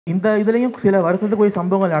இந்த இதுலேயும் சில வருஷத்துக்கு போய்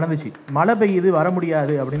சம்பவங்கள் நடந்துச்சு. மழை பெய்யுது வர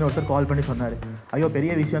முடியாது அப்படின்னு ஒருத்தர் கால் பண்ணி சொன்னார். ஐயோ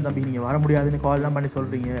பெரிய விஷயம் தம்பி, நீங்கள் வர முடியாதுன்னு கால்லாம் பண்ணி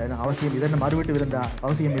சொல்கிறீங்க, அவசியம் இதை மறுவிட்டு இருந்தா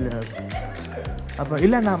அவசியம் இல்லை. அப்போ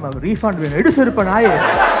இல்லை நாம் ரீஃபண்ட் வேணும், எடுத்து இருப்பேன் நாயே.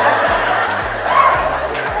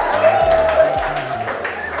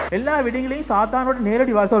 எல்லா வெட்டிங்லையும் சாத்தானோட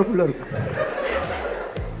நேரடி வாசம் ஒருக்குள்ளே இருக்கும்.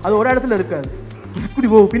 அது ஒரு இடத்துல இருக்காது. இப்படி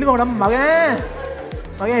போ பின்னுக்கு நம்ம மகன்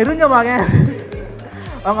மகன் இருங்க மகன்.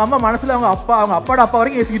 அவங்க அம்மா மனசில் அவங்க அப்பாவோட அப்பா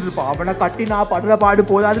வரைக்கும் ஏசிக்கிட்டு இருப்பான். அவனை கட்டி நான் படுற பாடு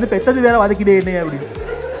போதாதுன்னு பெற்றது வேற வதக்கிதே என்ன அப்படின்னு.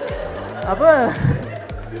 அப்போ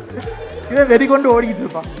இவன் வெறி கொண்டு ஓடிக்கிட்டு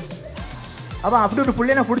இருப்பான். அப்போ அப்படி ஒரு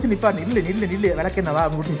பிள்ளைய நான் பிடிச்சி நிற்பான். நில்லு விளக்கு என்னவா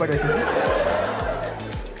பிடிச்சி நிப்பாட்டி வச்சு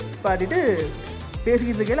நிப்பாட்டிட்டு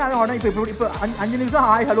பேசிக்கிட்டு இருக்கல. அதை உடனே இப்போ 5 நிமிஷம்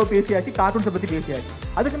ஹாய் ஹலோ பேசியாச்சு, கார்ட்டூன்ஸை பற்றி பேசியாச்சு.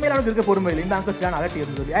 அதுக்கு மேலே அவனுக்கு இருக்க பொறுமை இல்லை. இந்த அங்கிள் தான் அலட்டி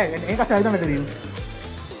இருந்து சொல்லி என் கஷ்டம் தான் தெரியும்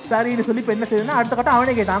சரின்னு சொல்லி இப்போ என்ன செய்யுதுன்னா அடுத்த கட்டம்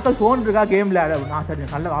அவனே கேட்டான், அங்கிள் ஃபோன் இருக்கா கேம் விளையாட. நான் சரி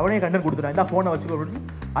நல்ல அவனே கண்டென்ட் கொடுத்துறான், இந்த ஃபோனை வச்சுக்கோ அப்படின்னு.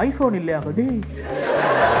 ஐஃபோன் இல்லையா டே,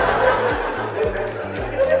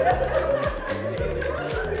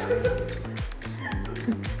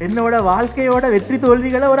 என்னோட வாழ்க்கையோட வெற்றி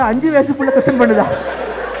தோல்விகளை ஒரு 5 வயசுக்குள்ள கொஸ்டின் பண்ணுதா.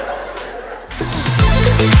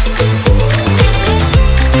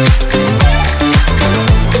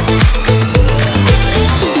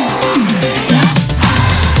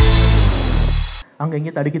 அங்கே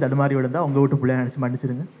இங்கே தடுமாறி விழுந்தா உங்கள் வீட்டு பிள்ளைய நினச்சி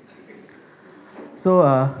மன்னிச்சிருங்க. ஸோ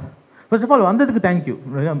ஃபர்ஸ்ட் ஆஃப் ஆல் வந்ததுக்கு தேங்க்யூ.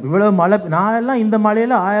 இவ்வளோ மழை, நான் எல்லாம் இந்த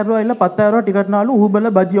மழையில் 1000 ரூபா இல்லை 10,000 ரூபா டிக்கெட்னாலும்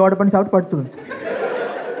ஊபரில் பஜ்ஜி ஆர்டர் பண்ணி சாப்பிட்டு படுத்துருவேன்.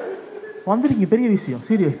 வந்துருக்கீங்க, பெரிய விஷயம்,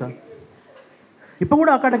 சீரியஸாக. இப்போ கூட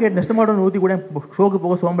அக்காட்ட கேட்டு நெக்ஸ்ட் மாடல் ஊற்றி கூட ஷோக்கு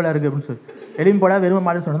போக சோம்பலாக இருக்குது அப்படின்னு சொல்லி எளியும் போட வெறும்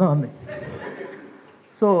மாடல் சொன்ன தான் வந்தேன்.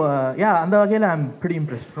 ஸோ அந்த வகையில் ஐ எம் ப்ரிட்டி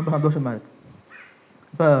இம்ப்ரெஸ்ட், ரொம்ப சந்தோஷமாக இருக்குது.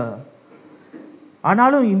 இப்போ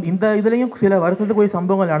ஆனாலும் இந்த இதுலேயும் சில வருஷத்துக்கு போய்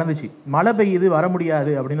சம்பவங்கள் நடந்துச்சு. மழை பெய்யுது வர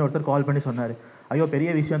முடியாது அப்படின்னு ஒருத்தர் கால் பண்ணி சொன்னார். ஐயோ பெரிய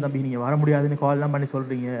விஷயம் தம்பி, நீங்கள் வர முடியாதுன்னு கால்லாம் பண்ணி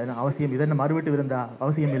சொல்கிறீங்க, அவசியம் இதை மறுவிட்டு இருந்தா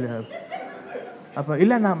அவசியம் இல்லை. அப்போ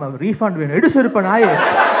இல்லை நாம் ரீஃபண்ட் வேணும், எடுத்து இருப்பேன் நாயே.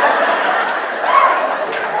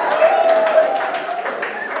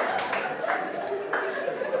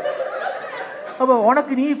 அப்போ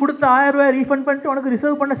உனக்கு நீ கொடுத்த 1000 ரூபாய் ரீஃபண்ட் பண்ணிட்டு உனக்கு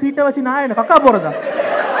ரிசர்வ் பண்ண சீட்டை வச்சு நான் என்ன கக்கா போகிறதா?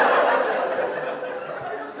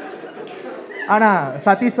 ஆனால்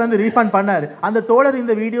சதீஷ் வந்து ரீஃபண்ட் பண்ணார். அந்த தோழர்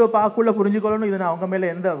இந்த வீடியோ பார்க்குள்ள புரிஞ்சுக்கொள்ளணும், இது நான் அவங்க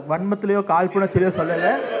மேலே எந்த வன்மத்திலையோ காழ்ப்புணர்ச்சிலையோ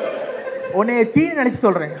சொல்லலை. உன்னைய சீனி நினச்சி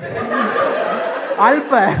சொல்கிறேன்,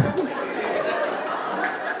 அல்ப.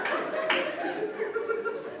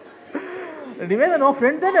 நிவேதனோ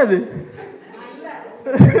ஃப்ரெண்ட் தானே அது.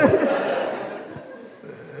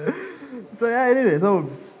 ஸோ எனிவே, ஸோ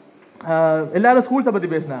எல்லாரும் ஸ்கூல்ஸை பற்றி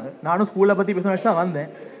பேசினாங்க. நானும் ஸ்கூலை பற்றி பேச வச்சு தான்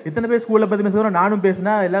வந்தேன். இத்தனை பேர் ஸ்கூலை பற்றி பேசுகிறோம், நானும்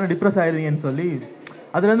பேசினா எல்லாரும் டிப்ரெஸ் ஆயிடுவீங்கன்னு சொல்லி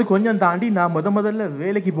அதுலேருந்து கொஞ்சம் தாண்டி நான் முதல்ல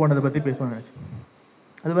வேலைக்கு போனதை பற்றி பேசுவேன்னு நினச்சேன்.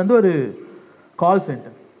 அது வந்து ஒரு கால்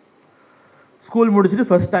சென்டர். ஸ்கூல் முடிச்சுட்டு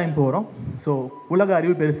ஃபர்ஸ்ட் டைம் போகிறோம். ஸோ உலக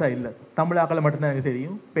அறிவு பெருசாக இல்லை, தமிழாக்களை மட்டும்தான் எனக்கு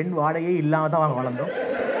தெரியும். பெண் வாடகையே இல்லாமல் தான் அவங்க வளர்ந்தோம்.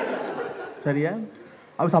 சரியா?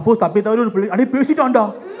 அவர் சப்போஸ் தப்பி தவிர ஒரு பிள்ளை அப்படியே பேசிட்டான்டா,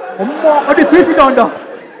 அம்மா அப்படியே பேசிட்டான்டா.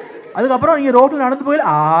 அதுக்கப்புறம் நீங்கள் ரோட்டில் நடந்து போயில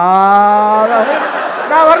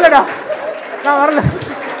நான் வரலடா, நான் வரல,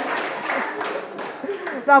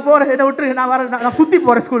 நான் போகிறேன், என்னை விட்டுரு, நான் வரேன், நான் சுற்றி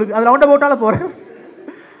போகிறேன் ஸ்கூலுக்கு, அது ரவுண்டை போட்டால போகிறேன்.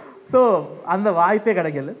 ஸோ அந்த வாய்ப்பே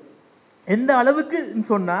கிடைக்கல. எந்த அளவுக்குன்னு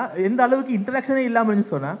சொன்னால், எந்த அளவுக்கு இன்டராக்ஷனே இல்லாமல்னு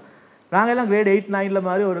சொன்னால், நாங்கள் எல்லாம் கிரேட் 8, 9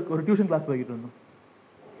 மாதிரி ஒரு டியூஷன் கிளாஸ் போய்கிட்டு இருந்தோம்.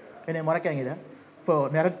 என்னை முறைக்காங்கடா, இப்போ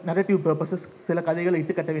நெரட்டிவ் பர்பஸஸ் சில கதைகளை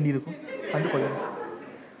இட்டு கட்ட வேண்டியிருக்கும், கண்டுகொள்ள.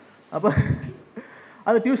 அப்போ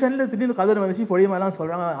அந்த டியூஷனில் திடீர்னு கதை வந்துச்சு, பொழியமாலாம்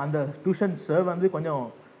சொல்கிறாங்க, அந்த டியூஷன் சார் வந்து கொஞ்சம்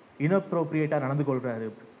இன்அப்ரோப்ரியேட்டாக நடந்து கொள்கிறாரு.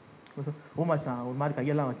 ஓ மச்சான் ஒரு மாதிரி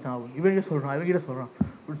கையெல்லாம் வச்சான், இவங்கிட்ட சொல்கிறான்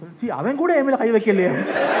அப்படின்னு சொல்லி அவன் கூட என் மேலே கை வைக்கலையே.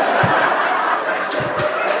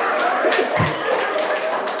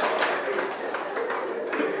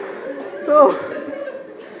 ஸோ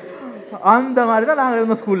அந்த மாதிரி தான் நாங்கள்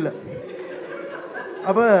இருந்தோம் ஸ்கூலில்.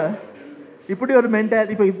 அப்போ இப்படி ஒரு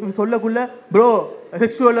மென்டாலிட்டி இப்போ சொல்லக்குள்ள ப்ரோ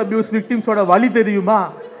செக்ஷுவல் அபியூஸ் விக்டிம்ஸோட வலி தெரியுமா,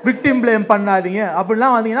 விக்டிம் பிளேம் பண்ணாதீங்க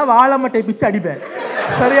அப்படிலாம் வந்தீங்கன்னா வாழமட்டை பிச்சு அடிப்பேன்.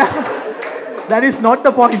 சரியா? That is not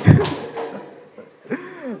the point.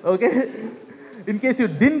 Okay? In case you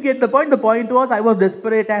didn't get the point was I was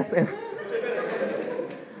desperate as F.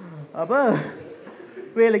 அப்போ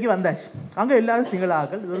வேலைக்கு வந்தாச்சு. அங்கே எல்லாரும் சிங்கிள்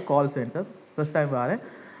ஆக்கள். இது ஒரு கால் சென்டர். ஃபர்ஸ்ட் டைம் வரேன்.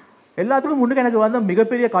 எல்லாத்துக்கும் முன்னுக்கு எனக்கு வந்த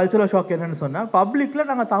மிகப்பெரிய கல்ச்சுரல் ஷாக் என்னன்னு சொன்னால், பப்ளிக்கில்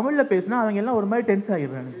நாங்கள் தமிழில் பேசினா அவங்க எல்லாம் ஒரு மாதிரி டென்ஸ்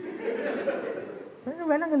ஆகிடுறானுங்க.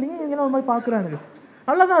 வேணாங்க இல்லைங்க, இவங்கெல்லாம் ஒரு மாதிரி பார்க்குறானுங்க.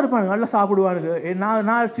 நல்லா தான் இருப்பானுங்க, நல்லா சாப்பிடுவானுங்க.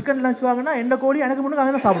 நான் சிக்கன் லஞ்ச் வாங்கினா எந்த கோழி எனக்கு முன்னுக்கு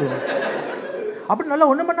அவங்க தான் சாப்பிடுவாங்க. அப்படி நல்லா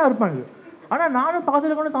ஒன்று மண்ணா இருப்பானுங்க. ஆனால் நானும்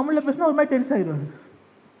பக்கத்தில் கொண்டு தமிழில் பேசினா ஒரு மாதிரி டென்ஸ் ஆகிடுவாங்க.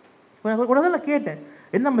 கூட தான் நான் கேட்டேன்,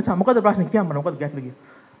 என்ன மச்சான் முக்காத பிரச்சனை क्या मुझे मुकाद क्या लगी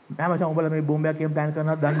मैं मचा मोबाइल में बॉम्बे के प्लान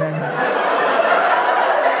करना दंड है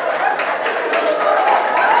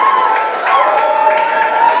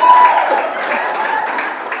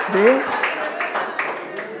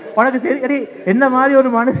உனக்கு தெரியும் என்ன மாதிரி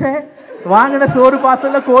ஒரு மனுஷன் வாங்கின சோறு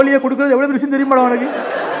பாசல்ல கோழியை கொடுக்குறது எவ்வளவு விஷயம் தெரியுமாடா உனக்கு?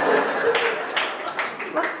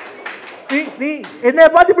 நீ என்னைய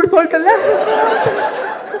பார்த்து இப்படி சொல்லிட்டல.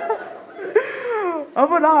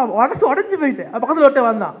 அப்போ நான் மனசு உடஞ்சி போயிட்டேன். பக்கத்தில் ஒருத்தன்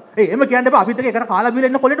வந்தான். ஏமா கேண்டப்பா அப்படி கேட்கற காலமீல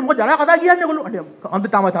என்ன கொள்ளிட்டு மோ ஜடா கதா கியான்னு கொள்ளும்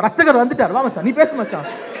வந்துட்டான் மச்சான். ரச்சகர் வந்துட்டார். வா மச்சான் நீ பேசு மச்சான்.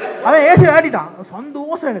 அவன் ஏசி ஆடிட்டான்.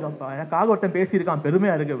 சந்தோஷம் எனக்குப்பா. எனக்காக ஒருத்தன் பேசியிருக்கான்,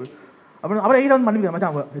 பெருமையா இருக்கு அப்படின்னு. அப்புறம் வந்து பண்ணிருக்கேன்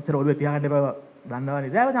மச்சான். சரி ஒரு தியாகண்டப்பா தண்டவான்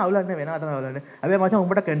இதே மச்சான் அவ்வளோ வேணா தான் அவ்வளோ அதே மச்சான்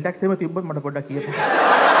உங்கள்கிட்ட கண்டாக்ட் சேம திம்பத் மட்டும் போட்டா கீழே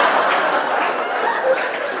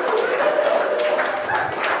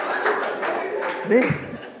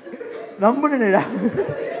நம்புனேடா.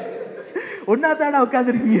 ஒன்னா தானே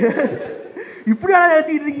உட்காந்துருக்கீங்க, இப்படி ஆனா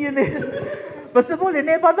நினைச்சிக்கிட்டு இருக்கீங்கன்னு. ஃபர்ஸ்ட் ஆஃப் ஆல்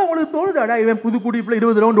என்னைய பார்த்தா உங்களுக்கு தோணுதாடா இவன் புது குடிப்புல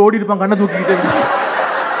 20 ரவுண்ட் ஓடி இருப்பான் கண்ணை தூக்கிக்கிட்டு.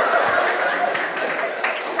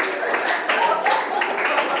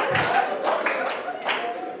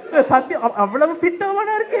 சத்தியம் அவ்வளவு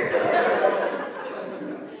ஃபிட்டாவானா இருக்கு.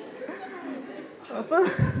 அப்ப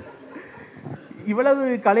இவ்வளவு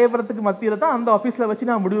கலையபுரத்துக்கு மத்தியில தான் அந்த ஆஃபீஸில் வச்சு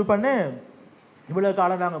நான் முடிவு பண்ணேன். இவ்வளவு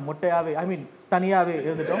காலம் நாங்கள் மொட்டையாவே தனியாவே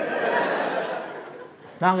இருந்துட்டோம்.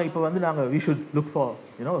 நாங்கள் இப்போ வந்து வி ஷுட் லுக் ஃபார்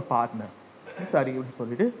ஒரு பார்ட்னர். சரி அப்படின்னு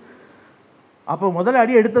சொல்லிட்டு அப்போ முதல்ல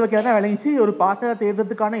அடி எடுத்து வைக்காத விளங்கிச்சு. ஒரு பார்ட்னர்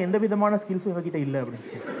தேடுறதுக்கான எந்த விதமான ஸ்கில்ஸும் எங்ககிட்ட இல்லை அப்படின்னு.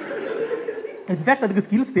 இன்ஃபேக்ட் அதுக்கு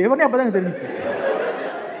ஸ்கில்ஸ் தேவைன்னே அப்போ தான் தெரிஞ்சிச்சு.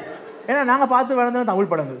 ஏன்னா நாங்கள் பார்த்து வளர்ந்தோம்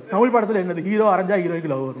தமிழ் படங்கள். தமிழ் படத்தில் என்னது ஹீரோ அரைஞ்சா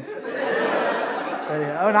ஹீரோய்க்கு லவ் வரும்.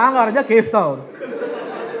 சரி நாங்கள் அரைஞ்சா கேஸ் தான் வரும்.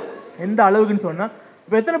 எந்த அளவுக்குன்னு சொன்னால்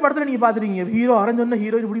இப்போ எத்தனை படத்தில் நீங்கள் பார்த்துருக்கீங்க ஹீரோ அரைஞ்சோன்னா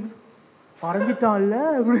ஹீரோயின் இப்படி அரைஞ்சிட்டான்ல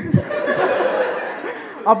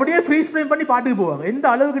அப்படியே ஃப்ரீஸ் ஃப்ரேம் பண்ணி பாட்டுக்கு போவாங்க. எந்த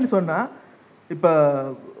அளவுக்குன்னு சொன்னால் இப்போ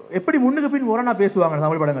எப்படி முன்னுக்கு பின் முரணா பேசுவாங்க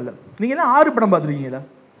தமிழ் படங்களில். நீங்கள் எல்லாம் 6 படம் பார்த்துருக்கீங்களா?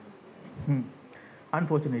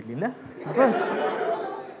 அன்ஃபார்ச்சுனேட்லி இல்லை.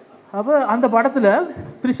 அப்போ அந்த படத்தில்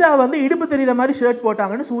த்ரிஷா வந்து இடுப்பு தெரிகிற மாதிரி ஷர்ட்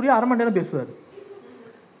போட்டாங்கன்னு சூர்யா 1/2 மணி நேரம் பேசுவார்.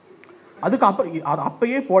 அதுக்கப்புறம் அது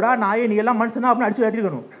அப்பயே போடா நாயே நீ எல்லாம் மனுஷனா அப்படின்னு அடிச்சு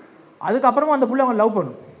வேட்டிருக்கணும். அதுக்கப்புறமா அந்த பிள்ளை அவங்க லவ்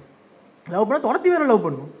பண்ண துரத்தி வேற லவ்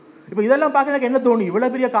பண்ணும். இப்போ இதெல்லாம் பார்க்க எனக்கு என்ன தோணும்,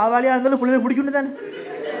 இவ்வளோ பெரிய காவாலியாக இருந்தாலும் பிள்ளைங்க பிடிக்கணும் தானே.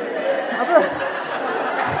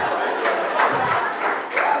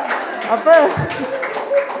 அப்போ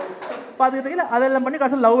பார்த்துக்கிட்டீங்களா அதெல்லாம் பண்ணி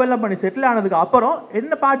கடைசியில் லவ் எல்லாம் பண்ணி செட்டில் ஆனதுக்கு அப்புறம்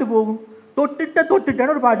என்ன பாட்டு போகும்,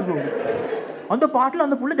 தொட்டுட்டேன்னு ஒரு பாட்டு போகும். அந்த பாட்டில்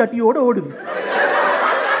அந்த புள்ள ஜட்டியோட ஓடுது.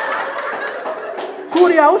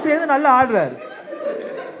 சூர்யாவும் சேர்ந்து நல்லா ஆடுறாரு.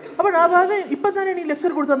 அப்ப நான் பாக்க இப்பதானே நீ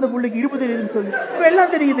லெக்சர் கொடுத்த அந்த புள்ளைக்கு இடுப்பு தெரியுதுன்னு சொல்லி இப்ப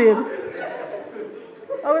எல்லாம் தெரியுது.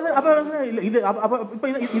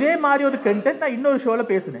 இதே மாதிரி ஒரு கண்டென்ட் நான் இன்னொரு ஷோல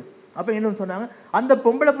பேசினேன். அப்ப என்ன சொன்னாங்க, அந்த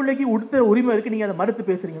பொம்பளை பிள்ளைக்கு உடுத்த உரிமை இருக்கு, நீங்க அதை மறுத்து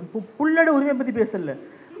பேசுறீங்க. புள்ளோட உரிமையை பத்தி பேசல,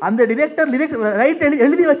 அந்த டிரெக்டர் ரைட்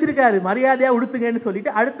எழுதி வச்சிருக்காரு மரியாதையா உடுத்துங்கன்னு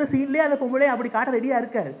சொல்லிட்டு அடுத்த சீன்லயே அந்த பொம்பளை அப்படி காட்ட ரெடியா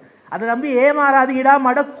இருக்காரு. அதை நம்பி ஏமாறாதீங்கடா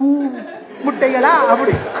மட கூ முட்டைகளா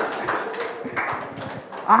அப்படி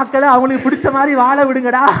ஆக்களை அவங்களுக்கு பிடிச்ச மாதிரி வாழ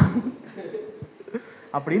விடுங்கடா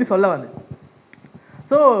அப்படின்னு சொல்ல வந்து.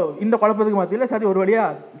 ஸோ இந்த குழப்பத்துக்கு மத்தியில் சரி ஒரு வழியா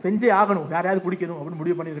செஞ்சே ஆகணும், யாரையாவது பிடிக்கணும் அப்படின்னு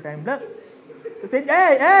முடிவு பண்ணிருக்க டைம்ல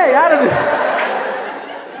யார் அது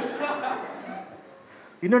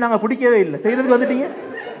இன்னும் நாங்கள் பிடிக்கவே இல்லை, செய்யறதுக்கு வந்துட்டீங்க.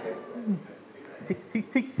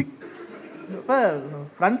 இப்போ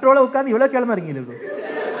ஃப்ரண்ட் ரோல உட்காந்து இவ்வளோ கிளம்ப இருக்கீங்க.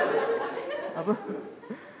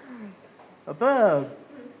 அப்போ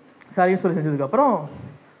சரின்னு சொல்லி செஞ்சதுக்கப்புறம்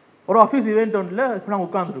ஒரு ஆஃபீஸ் ஈவெண்ட் ஒன்றில் இப்போ நாங்கள்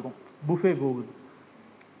உட்காந்துருக்கோம், புஃபே போகுது.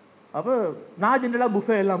 அப்போ நான் ஜென்ரலாக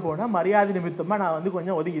புஃபே எல்லாம் போனால் மரியாதை நிமித்தமாக நான் வந்து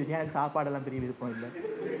கொஞ்சம் ஒதுக்கிடுச்சேன், எனக்கு சாப்பாடெல்லாம் பெரிய விருப்பம் இல்லை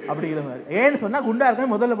அப்படிங்கிற மாதிரி. ஏன்னு சொன்னால் குண்டா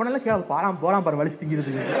இருக்கேன், முதல்ல போனாலும் போகிறான் பாரு வலிச்சு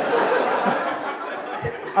திங்கிறதுக்கு.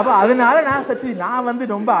 அப்போ அதனால நான் வந்து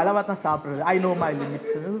ரொம்ப அளவாக தான் சாப்பிட்றது, ஐ நோ மை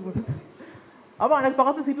லிமிட்ஸ். அப்போ எனக்கு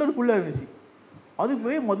பக்கத்து சீட்டில் ஒரு புள்ள இருந்துச்சு, அது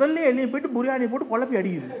போய் முதல்ல எண்ணெயை போயிட்டு பிரியாணி போட்டு குழப்பி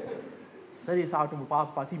அடிக்குது. சரி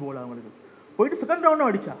சாப்பிட்டு பசி போல அவங்களுக்கு போயிட்டு செகண்ட் ரவுண்டும்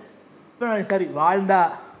அடிச்சா. இப்போ சரி வாழ்ந்தா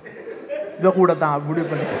இதை கூட தான் முடிவு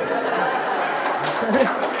பண்ணி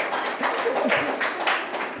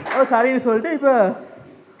சரின்னு சொல்லிட்டு இப்போ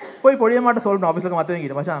போய் பொடிய மாட்ட சொல்லணும் ஆஃபீஸில் மற்றவங்க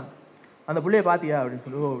கிட்ட, மச்சான் அந்த பிள்ளைய பார்த்தியா அப்படின்னு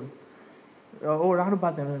சொல்லி. ஓ நானும்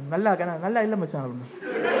பார்த்தேன், நல்லா இருக்கேனா, நல்லா இல்லை மச்சான் அப்படின்னு.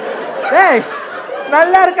 ஏய்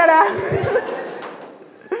நல்லா இருக்காடா,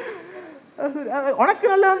 உனக்கு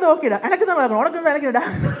நல்லா இருந்தா ஓகேடா, எனக்கு தான் நல்லா இருக்கணும், உனக்கு தான் எனக்குடா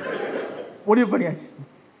முடிவு பண்ணியாச்சு.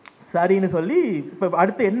 சரின்னு சொல்லி இப்போ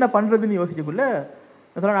அடுத்து என்ன பண்ணுறதுன்னு யோசிக்கக்குள்ள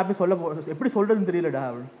நான் போய் சொல்ல எப்படி சொல்கிறதுன்னு தெரியலடா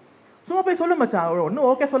அப்படின்னு. சும்மா போய் சொல்ல மச்சான், ஒன்றும்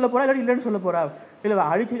ஓகே சொல்ல போகிறா இல்லாட்டி இல்லைன்னு சொல்ல போகிறா. இல்லை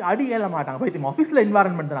அடி ஏற மாட்டாங்க போய் ஆஃபீஸில்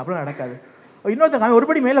என்வாரன்மெண்ட் தான், அப்படிலாம் நடக்காது. இன்னொருத்தங்க ஒரு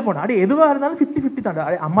படி மேலே போனேன், அடி எதுவாக இருந்தாலும் 50-50 தாண்டா.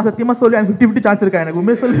 அம்மா சத்தியமாக சொல்லி எனக்கு 50-50 சான்ஸ் இருக்கா, எனக்கு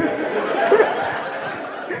உண்மையை சொல்லி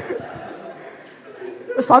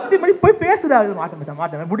சத்தியம் பண்ணி போய் பேசுறா.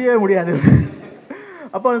 மாட்டேன் முடியவே முடியாது.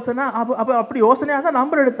 அப்போ சொன்னால் அப்போ அப்படி யோசனையாக தான்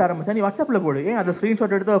நம்பர் எடுத்து ஆரம்பிச்சேன். நீ வாட்ஸ்அப்பில் போடு, ஏன் அந்த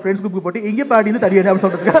ஸ்க்ரீன்ஷாட் எடுத்து ஃப்ரெண்ட்ஸ் குரூப்புக்கு போட்டு எங்கே பாடிந்து தடியேன் அப்படின்னு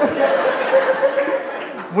சொல்கிறதுக்கு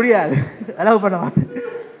முடியாது, அலோவ் பண்ண மாட்டேன்.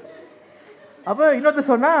 அப்போ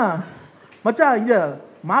இன்னொருத்தர் சொன்னால், மச்சான் இங்கே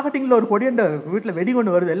மார்க்கெட்டிங்கில் ஒரு பொடியண்ட வீட்டில் வெடி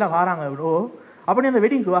கொண்டு வருது, எல்லாம் வராங்க. ஓ அப்படி அந்த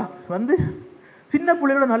வெடிங்க்கு வா, வந்து சின்ன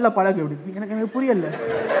பிள்ளையோட நல்ல பழகு. எப்படி எனக்கு புரியல.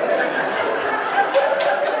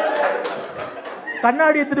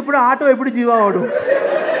 கண்ணாடியை திருப்பிட ஆட்டோ எப்படி ஜீவா ஓடும்?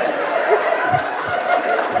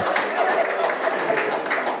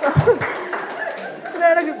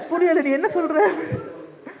 எனக்கு புரியல, நீ என்ன சொல்ற?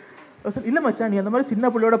 இல்ல மச்சான், நீ அந்த மாதிரி சின்ன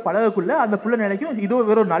பிள்ளையோட பழகக்குள்ள அந்த பிள்ளை நினைக்கும் இதோ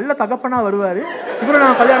வேற நல்ல தகப்பனா வருவாரு, இவரை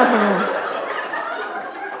நான் கல்யாணம் பண்ணுவேன்.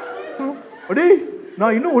 அடே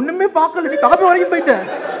நான் இன்னும் ஒண்ணுமே பார்க்கல, நீ தகப்ப வரைக்கும் போயிட்டேன்,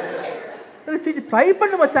 ட்ரை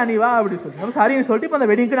பண்ணு மச்சான் நீ வா அப்படின்னு சொல்லி நம்ம சரின்னு சொல்லிட்டு இப்போ அந்த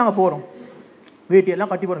வெட்டிங்க்கு நாங்கள் போகிறோம்.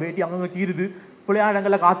 வேட்டியெல்லாம் கட்டி போகிறோம், வேட்டி அங்கங்கே கீறுது,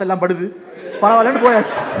 பிள்ளையாடங்களில் காற்றெல்லாம் படுது, பரவாயில்லன்னு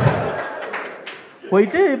போயாச்சு.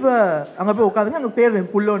 போயிட்டு இப்போ அங்கே போய் உட்காந்துங்க, அங்கே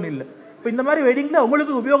தேடுறேன் புள்ள ஒன்றும் இல்லை. இப்போ இந்த மாதிரி வெட்டிங்கில்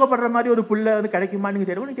உங்களுக்கு உபயோகப்படுற மாதிரி ஒரு புள்ள வந்து கிடைக்குமா நீங்கள்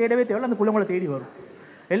தேடுவோம். நீங்கள் தேடவே தேவை, அந்த புள்ள உங்களை தேடி வரும்.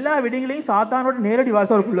 எல்லா வெட்டிங்லையும் சாத்தானோட நேரடி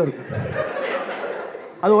வாரசம் ஒரு புள்ள இருக்கும்,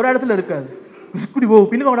 அது ஒரு இடத்துல இருக்காது. இப்படி போ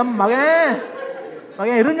பின்னுக்கு நம்ம மகன்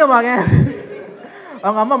மகன் இருங்க மகன்,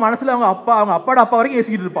 அவங்க அம்மா மனசுல அவங்க அப்பாவோட அப்பா வரைக்கும்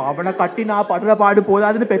ஏசிக்கிட்டு இருப்பான். அவனை கட்டி நான் படுற பாடு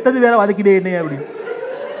போதாதுன்னு பெத்தது வேற வதக்கிதே என்ன அப்படின்னு.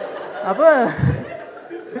 அப்போ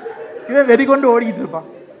இவன் வெறி கொண்டு ஓடிக்கிட்டு இருப்பான்.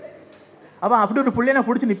 அவன் அப்படி ஒரு பிள்ளைய நான்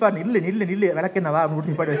பிடிச்சி நிப்பான், நில்லு விளக்கென்னவா அப்படின்னு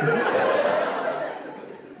பிடிச்சி நிப்பாட்டி வச்சு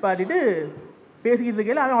பாட்டிட்டு பேசிக்கிட்டு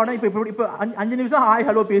இருக்கையில அவன் இப்போ 5 நிமிஷம் ஹாய்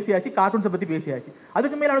ஹலோ பேசியாச்சு, கார்ட்டூன்ஸை பற்றி பேசியாச்சு.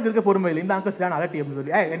 அதுக்கு மேலே அவனுக்கு இருக்க பொறுமை இல்லை. இந்த அங்கிள் சரியான அலட்டி அப்படின்னு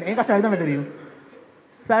சொல்லி என் கஷ்டம் தானே தெரியும்.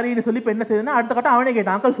 சரின்னு சொல்லி இப்போ என்ன செய்யுதுன்னா அடுத்த கட்டம் அவனே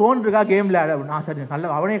கேட்டான், அங்கிள் ஃபோன் இருக்கா கேம் விளையாட அப்படின்னு. சரி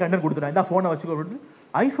நல்ல அவனே கண்டென்ட் கொடுத்துட்டான், இந்த ஃபோனை வச்சுக்கோ அப்படின்னு.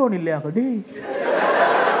 ஐஃபோன் இல்லையா அங்கிள்? டே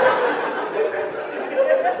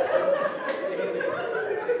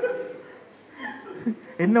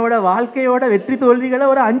என்னோட வாழ்க்கையோட வெற்றி தோல்விகளை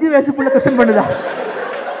ஒரு 5 வயசுக்குள்ள கொஸ்டின் பண்ணுதா?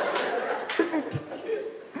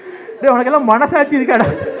 உனக்கெல்லாம் மனசாட்சி இருக்காடா?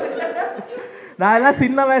 நான் எல்லாம்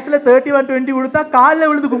சின்ன வயசுல 31-20 கொடுத்தா காலில்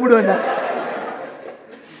விழுந்து கும்பிடுவேன்.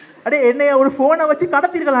 அடே என்னைய ஒரு போனை வச்சு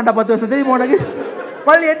கடத்திருக்கலாம்டா 10 வருஷம் தெரியுமா உனக்கு?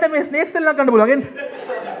 மறுபடி என்ன ஸ்னேக்ஸ் எல்லாம் கண்டுபிடுவாங்க.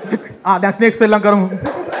 ஸ்னேக்ஸ் எல்லாம் கரும்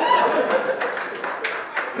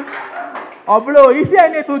அவ்வளோ ஈஸியா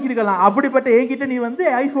என்னைய தூக்கிருக்கலாம். அப்படிப்பட்ட என்கிட்ட நீ வந்து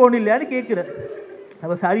ஐபோன் இல்லையான்னு கேட்குற.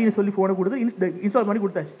 அப்போ சரின்னு சொல்லி ஃபோனை கொடுத்து இன்ஸ்டால் பண்ணி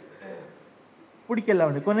கொடுத்தாச்சு. பிடிக்கல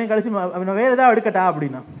அவனுக்கு. கொஞ்சம் கழிச்சு அவனை வேறு ஏதாவது எடுக்கட்டா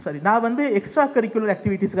அப்படின்னா. சரி நான் வந்து எக்ஸ்ட்ரா கரிக்குலர்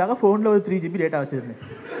ஆக்டிவிட்டீஸ்க்காக ஃபோனில் ஒரு 3 GB டேட்டா வச்சுருந்தேன்.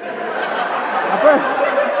 அப்போ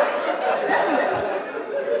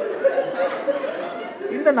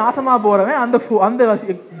இந்த நாசமாக போகிறவன் அந்த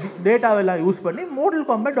டேட்டாவெல்லாம் யூஸ் பண்ணி மோடல்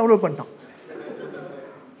காம்பேட் டவுன்லோட் பண்ணிட்டான்.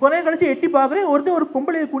 கொஞ்சம் கழிச்சு எட்டி பார்க்குறேன், ஒருத்தர் ஒரு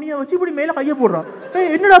பொம்பளை குனியை வச்சு இப்படி மேலே கையை போடுறான்.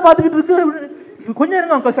 என்னடா பார்த்துக்கிட்டு இருக்கு? கொஞ்சம்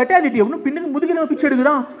இருங்க அங்கே ஃபெட்டாலிட்டி அப்படின்னு பின்னுக்கு முதுகில பிச்சை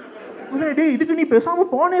எடுக்கிறான். டே இதுக்கு நீ பேசாமல்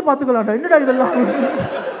போனே பார்த்துக்கலாம்டா, என்னடா இதெல்லாம்?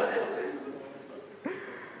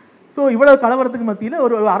 ஸோ இவ்வளவு கலவரத்துக்கு மத்தியில்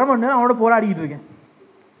ஒரு 1/2 மணி நேரம் அவனோட போராடிக்கிட்டு இருக்கேன்.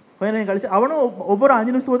 கொஞ்ச நேரம் கழிச்சு அவனும் ஒவ்வொரு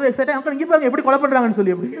 5 நிமிஷத்துக்கு எக்ஸைட்டாக அங்கே இங்கே பாருங்க எப்படி கொலை பண்ணுறாங்கன்னு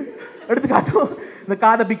சொல்லி எப்படி எடுத்து காட்டும். இந்த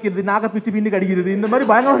காதை பிக்கிறது, நாகை பிச்சு பின்னுக்கு அடிக்கிறது, இந்த மாதிரி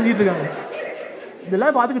பயங்கரம் செஞ்சுட்டு இருக்காங்க.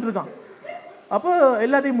 இதெல்லாம் பார்த்துக்கிட்டு இருக்கான். அப்போ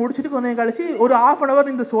எல்லாத்தையும் முடிச்சுட்டு கொஞ்சம் கழிச்சு ஒரு 1/2 hour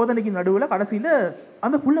இந்த சோதனைக்கு நடுவில் கடைசியில்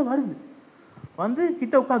அந்த புள்ள வருது. வந்து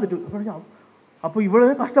கிட்ட உட்காந்துட்டு அப்போ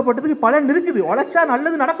இவ்வளவு கஷ்டப்பட்டதுக்கு பலன் இருக்குது, உழைச்சா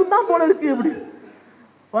நல்லது நடக்கும் தான் போல இருக்கு அப்படி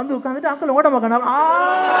வந்து உட்காந்துட்டு அங்கிள் ஓட மகனா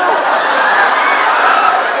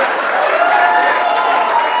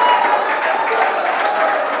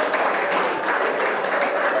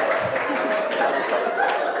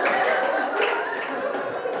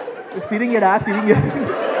சிரிங்கடா சிரிங்க.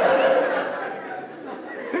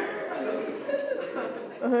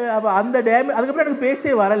 அப்போ அந்த டேமேஜ் அதுக்கப்புறம் எனக்கு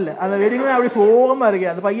பேச்சே வரல. அந்த வெடிங்குமே அப்படி சோகமாக இருக்கு.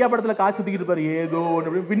 அந்த பையா படத்தில் காசு சுற்றிக்கிட்டு இருப்பாரு ஏதோ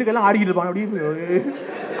ஒன்று பின்னுக்கெல்லாம் ஆடிக்கிட்டு இருப்பாங்க. அப்படி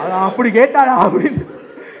அப்படி கேட்டாடா அப்படின்னு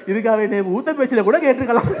இதுக்காக ஊத்த பேச்சில் கூட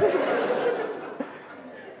கேட்டிருக்கலாம்.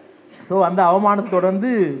 ஸோ அந்த அவமானத்தை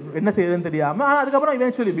தொடர்ந்து என்ன செய்யறதுன்னு தெரியாமல் அதுக்கப்புறம்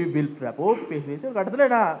இவென்ச்சுவலி பில்ட் பேசி ஒரு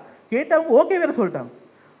கட்டத்தில் நான் கேட்டவங்க ஓகே வேற சொல்லிட்டாங்க.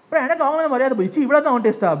 அப்புறம் எனக்கு அவங்க மரியாதை போயிடுச்சு, இவ்வளோ தான் அவன்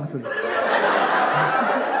டேஸ்டா அப்படின்னு சொல்லி.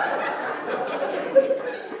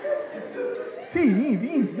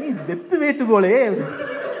 நீ வெத்து வேட்டு போலே.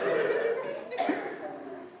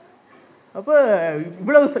 அப்போ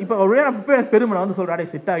இவ்வளவு இப்போ எனக்கு பெருமை நான் வந்து சொல்கிறேன்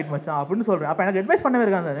செட் ஆகிட்டு மச்சான் அப்படின்னு சொல்கிறேன். அப்போ எனக்கு அட்வைஸ் பண்ணவே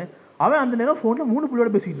இருக்கான் தானே. அவன் அந்த நேரம் ஃபோனில் 3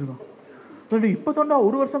 பிள்ளையோட பேசிக்கிட்டு இருக்கான். இப்போ தோண்டா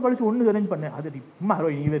 1 வருஷம் கழிச்சு ஒன்று அரேஞ்ச் பண்ணேன். அது சும்மா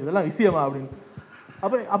நீ வேறு இதெல்லாம் விஷயமா அப்படின்னு.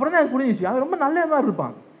 அப்புறம் தான் எனக்கு புரிஞ்சிச்சு அவன் ரொம்ப நல்ல மாதிரி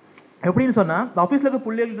இருப்பான். எப்படின்னு சொன்னால் இந்த ஆஃபீஸில் இருக்க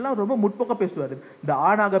பிள்ளைகள்லாம் ரொம்ப முற்போக்காக பேசுவார். இந்த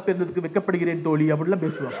ஆணாக பிறந்ததுக்கு வெட்கப்படுகிறேன் தோழி அப்படிலாம்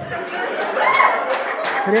பேசுவான்.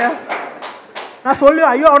 சரியா? நான்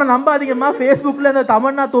சொல்லுவேன் ஐயோ அவனை நம்பாதீங்கம்மா, ஃபேஸ்புக்கில் இந்த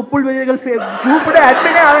தமன்னா தொப்புள் வெளியர்கள் குரூப்பில்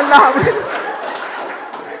அட்மினே அவன்லாம் அப்படின்னு.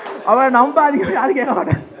 அவனை நம்பாதீங்க, யாரும் கேட்க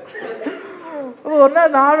மாட்டேன். ஒரு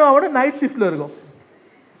நாள் நானும் அவனும் நைட் ஷிஃப்ட்டில் இருக்கோம்,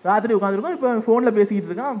 ராத்திரி உட்காந்துருக்கோம். இப்போ ஃபோனில் பேசிக்கிட்டு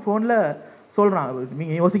இருக்கான். ஃபோனில் சொல்கிறான்,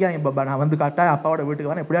 நீங்கள் யோசிக்காதீங்க பாப்பா, நான் வந்து கரெக்டாக அப்பாவோட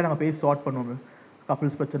வீட்டுக்கு வரேன், எப்படியா நாங்கள் பேசி சார்ட் பண்ணுவோம்,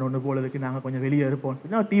 கப்புள்ஸ் பிரச்சனை ஒன்று போல இருக்கு, நாங்கள் கொஞ்சம் வெளியே இருப்போம்.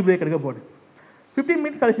 நான் டீ பிரேக் எடுக்க போனேன். 15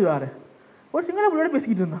 மினிட்ஸ் கழிச்சு வரேன். ஒரு சிங்கள பிள்ளையோட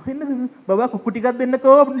பேசிக்கிட்டு இருந்தான். என்னது பாபா குட்டி காத்து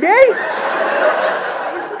என்னக்கோ அப்படின்டே,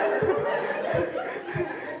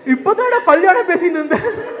 இப்போதான் கல்யாணம் பேசிட்டு இருந்தேன்.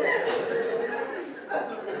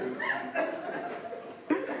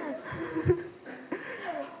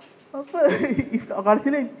 அப்போ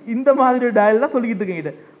கடைசியில் இந்த மாதிரி டயல் தான் சொல்லிக்கிட்டு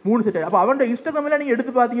இருக்கேன் 3 செட். அப்போ அவன் இன்ஸ்டாகிராமில் நீங்கள்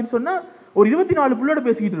எடுத்து பார்த்தீங்கன்னு சொன்னால் ஒரு 24 பிள்ளையோட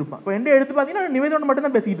பேசிக்கிட்டு இருப்பான். இப்போ என்ன எடுத்து பார்த்தீங்கன்னா நிவேதனோட மட்டும்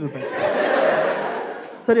தான் பேசிக்கிட்டு இருப்பேன்.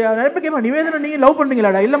 சரியா, நிறைய பேர் கேட்பா, நிவேதனை நீங்கள் லவ்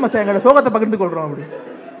பண்ணுறீங்களாடா? இல்லை மச்சான், எங்களோட சோகத்தை பகிர்ந்து கொள்கிறோம் அப்படி.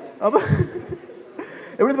 அப்போ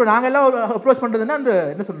எப்படி இப்போ நாங்கள் எல்லாம் அப்ரோச் பண்ணுறதுன்னா அந்த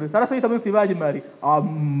என்ன சொல்கிறது, சரஸ்வதி தமிழ் சிவாஜி மாதிரி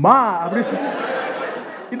அம்மா அப்படி.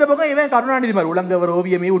 இந்த பக்கம் இவன் கருணாநிதி மாதிரி உலங்கவர்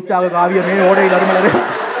ஓவியமே உற்சாக காவியமே ஓடை நறுமலர்.